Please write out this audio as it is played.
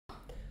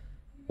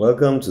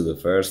Welcome to the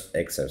first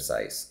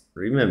exercise.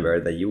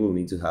 Remember that you will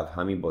need to have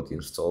Hummingbot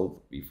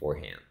installed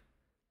beforehand.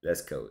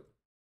 Let's code.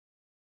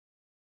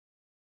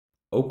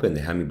 Open the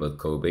Hummingbot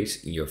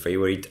codebase in your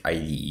favorite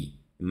IDE.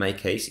 In my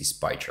case, it's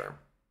PyCharm.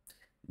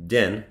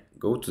 Then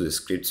go to the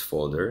scripts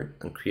folder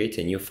and create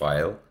a new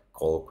file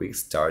called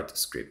Quickstart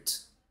script.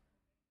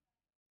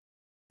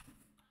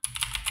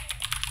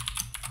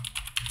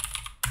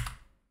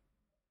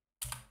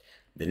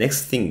 The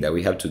next thing that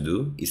we have to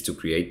do is to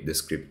create the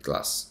script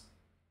class.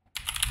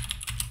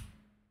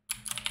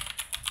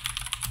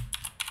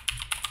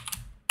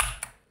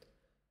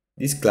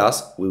 This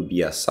class will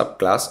be a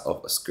subclass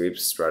of script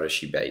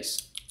strategy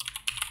base.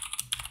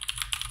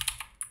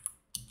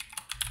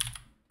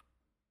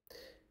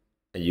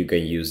 And you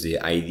can use the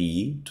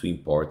IDE to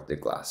import the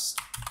class.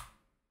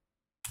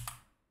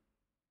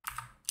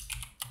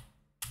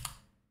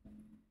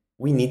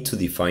 We need to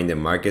define the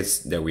markets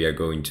that we are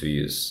going to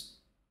use.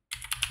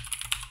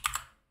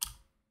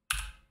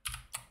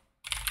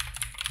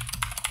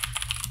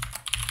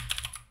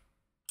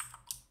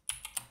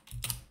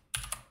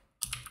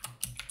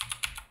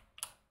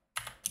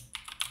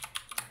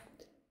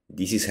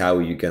 This is how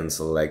you can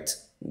select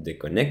the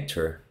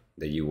connector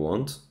that you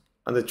want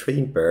and the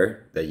trading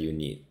pair that you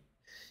need.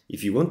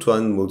 If you want to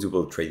add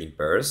multiple trading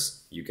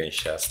pairs, you can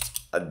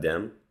just add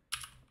them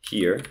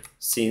here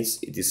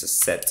since it is a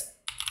set.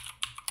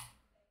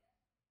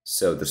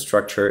 So the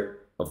structure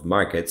of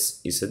markets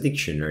is a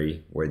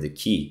dictionary where the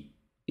key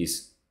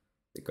is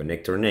the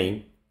connector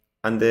name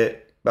and the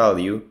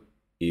value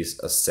is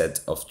a set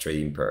of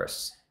trading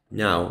pairs.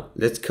 Now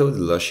let's code the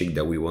logic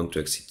that we want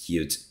to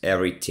execute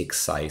every tick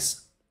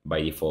size,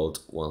 by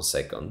default 1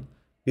 second,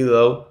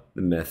 below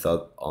the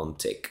method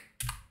onTick.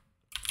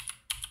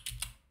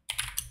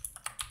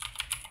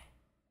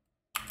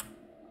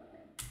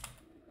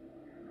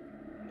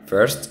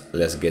 First,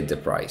 let's get the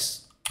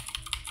price.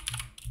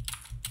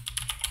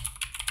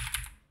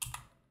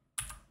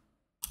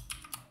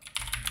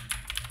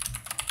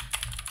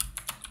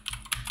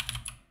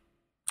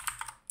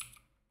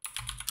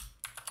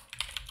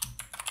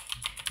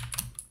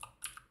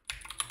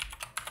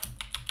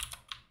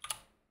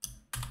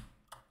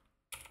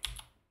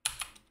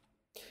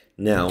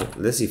 Now,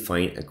 let's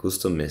define a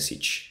custom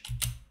message.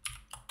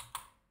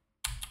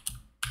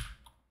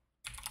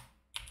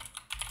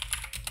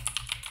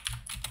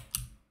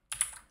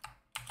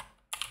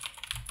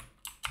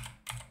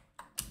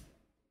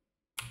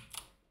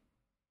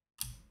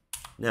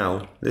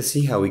 Now, let's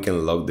see how we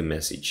can log the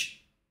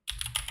message.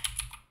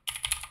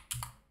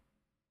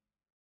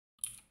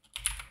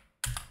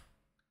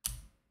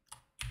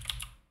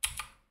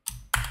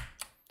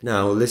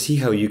 Now, let's see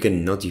how you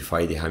can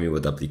notify the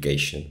Hummingbot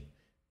application.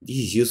 This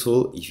is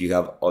useful if you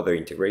have other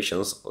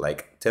integrations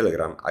like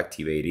Telegram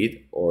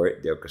activated or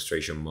the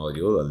orchestration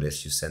module that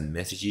lets you send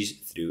messages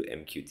through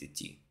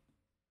MQTT.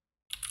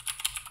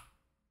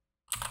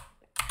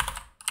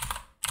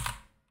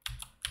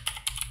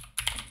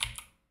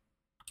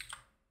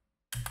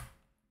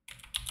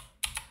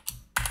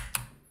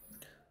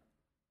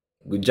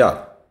 Good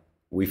job!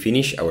 We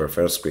finished our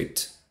first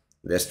script.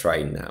 Let's try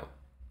it now.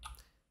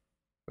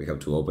 We have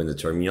to open the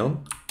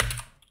terminal.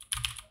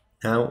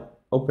 Now,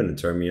 open the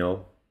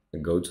terminal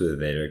and go to the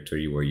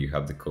directory where you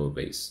have the code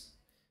base.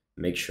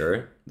 Make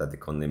sure that the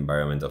content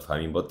environment of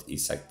Hummingbot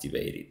is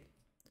activated.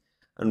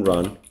 And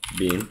run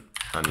bin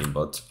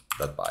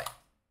hummingbot.py.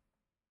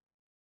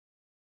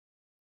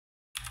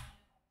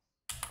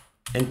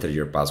 Enter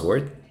your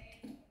password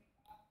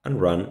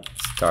and run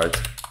start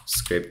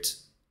script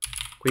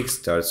quick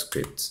start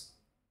script.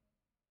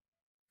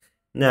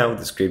 Now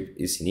the script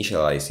is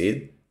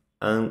initialized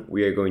and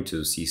we are going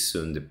to see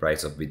soon the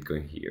price of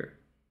Bitcoin here.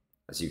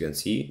 As you can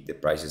see, the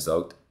price is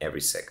logged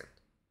every second.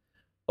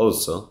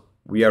 Also,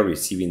 we are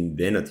receiving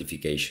the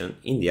notification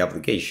in the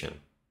application.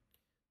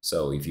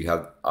 So if you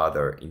have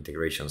other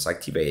integrations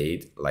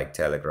activated, like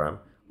Telegram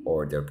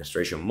or the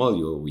orchestration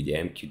module with the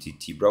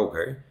MQTT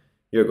broker,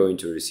 you're going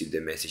to receive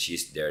the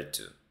messages there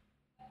too.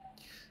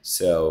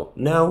 So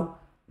now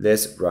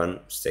let's run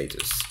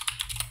status.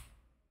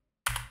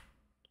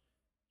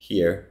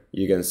 Here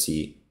you can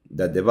see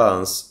that the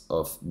balance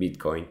of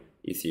Bitcoin,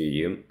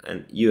 Ethereum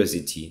and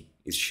USDT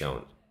is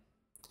shown.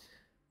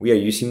 We are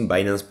using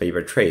Binance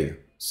Paper Trade,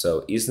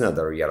 so it's not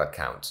a real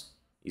account.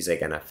 It's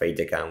like an fake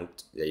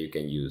account that you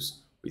can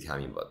use with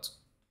Hummingbot.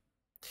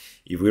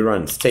 If we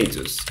run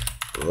status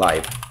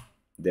live,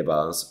 the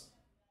balance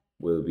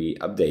will be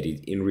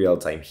updated in real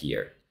time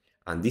here.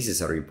 And this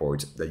is a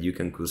report that you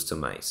can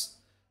customize.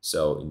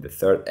 So in the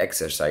third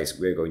exercise,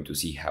 we're going to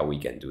see how we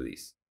can do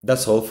this.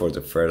 That's all for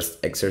the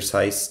first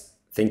exercise.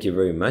 Thank you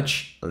very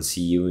much and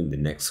see you in the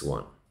next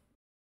one.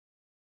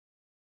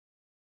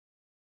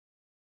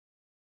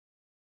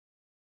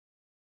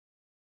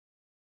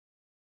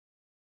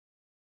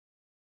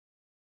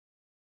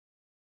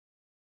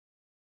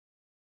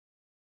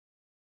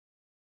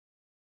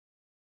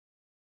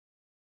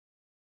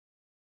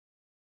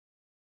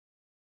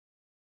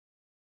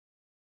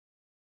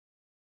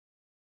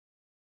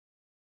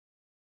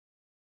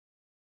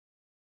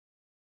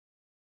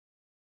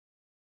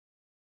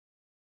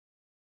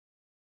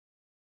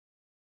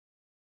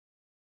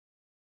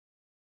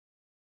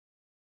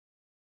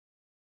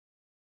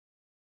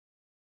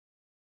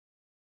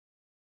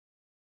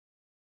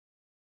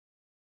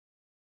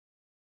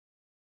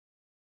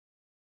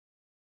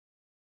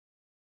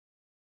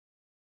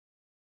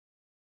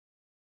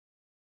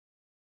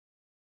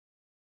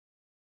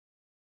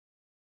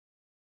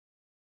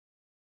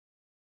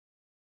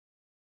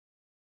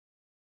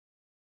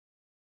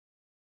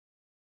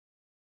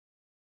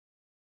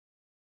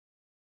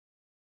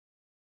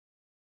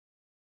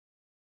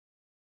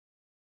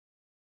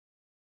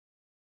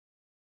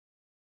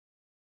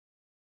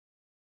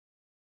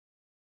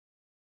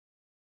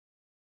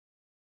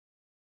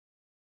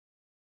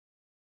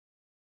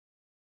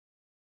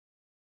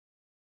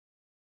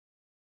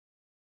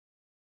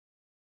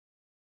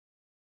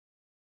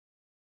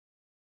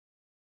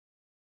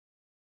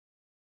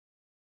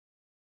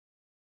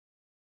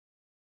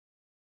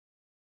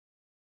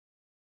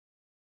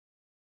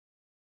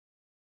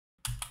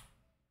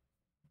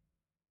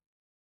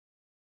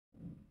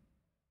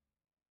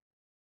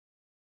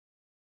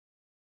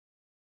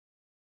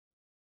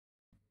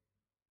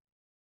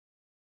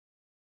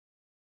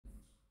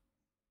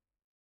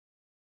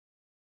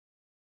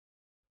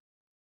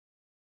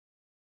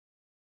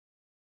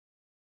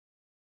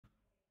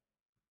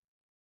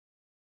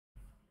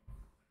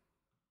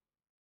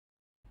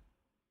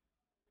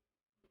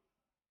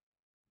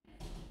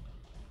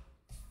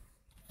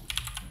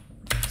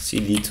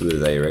 cd to the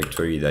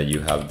directory that you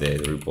have the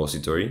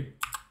repository,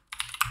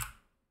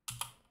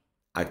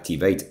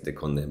 activate the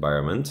content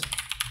environment,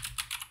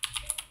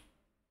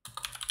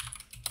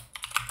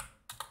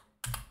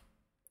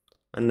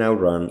 and now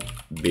run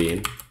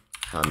bin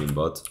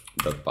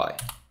hummingbot.py.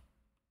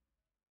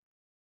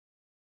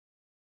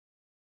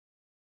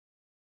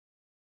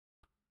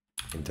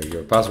 Enter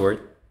your password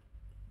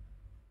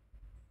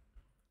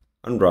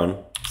and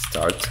run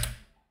start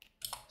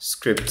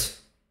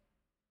script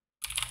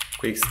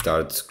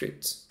quickstart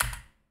scripts.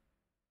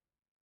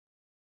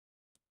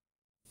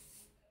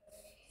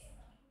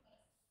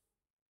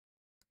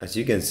 As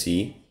you can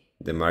see,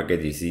 the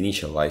market is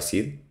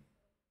initialized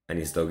and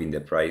is logging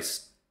the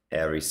price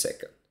every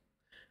second.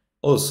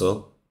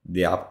 Also,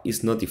 the app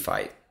is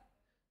notified.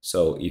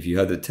 So if you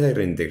have the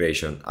Telegram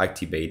integration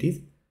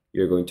activated,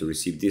 you're going to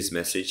receive this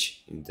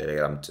message in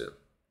Telegram too.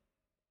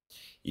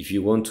 If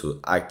you want to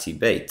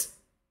activate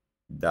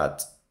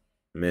that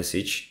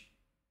message,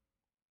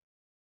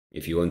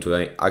 if you want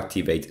to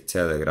activate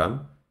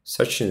Telegram,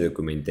 search in the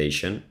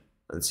documentation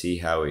and see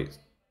how it.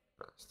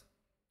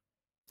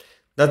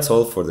 That's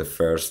all for the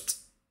first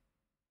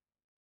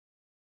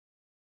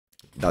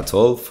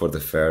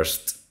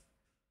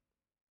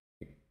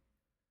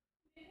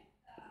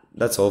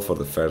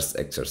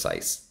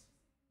exercise.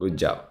 Good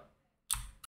job.